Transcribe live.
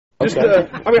Just,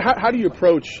 I mean, how do you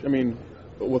approach, I mean,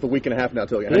 with a week and a half now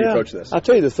till you, how do you approach this? I'll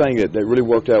tell you the thing that really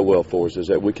worked out well for us is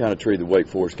that we kind of treated the Wake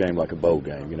Forest game like a bowl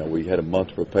game. You know, we had a month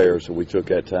to prepare, so we took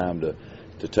that time to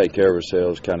take care of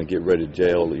ourselves, kind of get ready to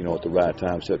gel, you know, at the right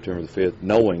time, September the 5th,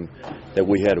 knowing that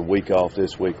we had a week off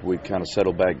this week. We'd kind of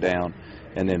settle back down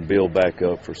and then build back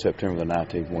up for September the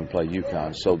 19th when we play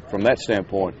UConn. So from that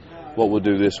standpoint, what we'll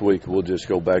do this week, we'll just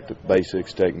go back to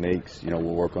basics, techniques. You know,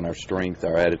 we'll work on our strength,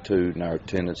 our attitude, and our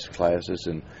attendance classes,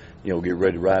 and, you know, get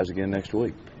ready to rise again next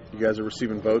week. You guys are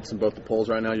receiving votes in both the polls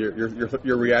right now.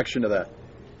 Your reaction to that?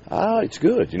 It's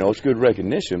good. You know, it's good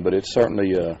recognition, but it's certainly,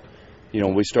 you know,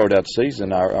 when we started out the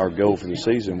season, our goal for the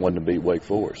season wasn't to beat Wake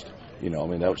Forest. You know, I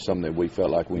mean, that was something that we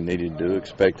felt like we needed to do,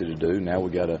 expected to do. Now we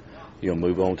got to, you know,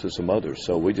 move on to some others.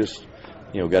 So we just,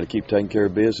 you know, got to keep taking care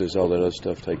of business. All that other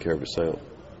stuff take care of itself.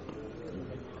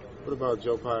 What about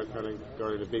Joe Pye kind of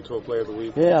guarding the Big 12 Player of the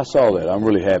Week? Yeah, I saw that. I'm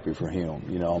really happy for him.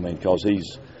 You know, I mean, because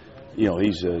he's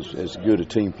as good a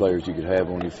team player as you could have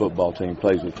on your football team.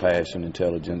 Plays with passion,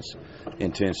 intelligence,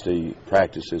 intensity.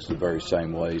 Practices the very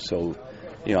same way. So,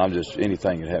 you know,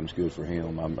 anything that happens good for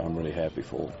him, I'm really happy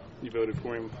for him. You voted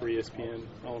for him for ESPN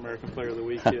All-American Player of the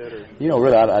Week yet? Or? You know,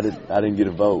 really, I didn't get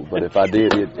a vote, but if I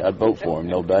did, I'd vote for him,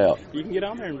 no doubt. You can get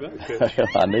on there and vote, Coach.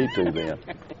 I need to then.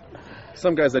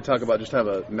 Some guys they talk about just have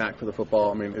a knack for the football.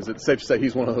 I mean, is it safe to say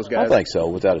he's one of those guys? I think so,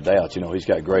 without a doubt. You know, he's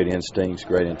got great instincts,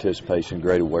 great anticipation,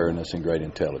 great awareness, and great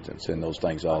intelligence, and those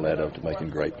things all add up to making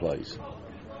great plays.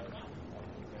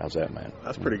 How's that, man?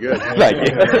 That's pretty good. Thank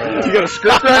you. You got a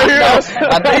script right here?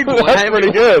 I need one. That's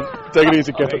pretty good. Take it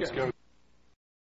easy, Coach. Thanks, Coach.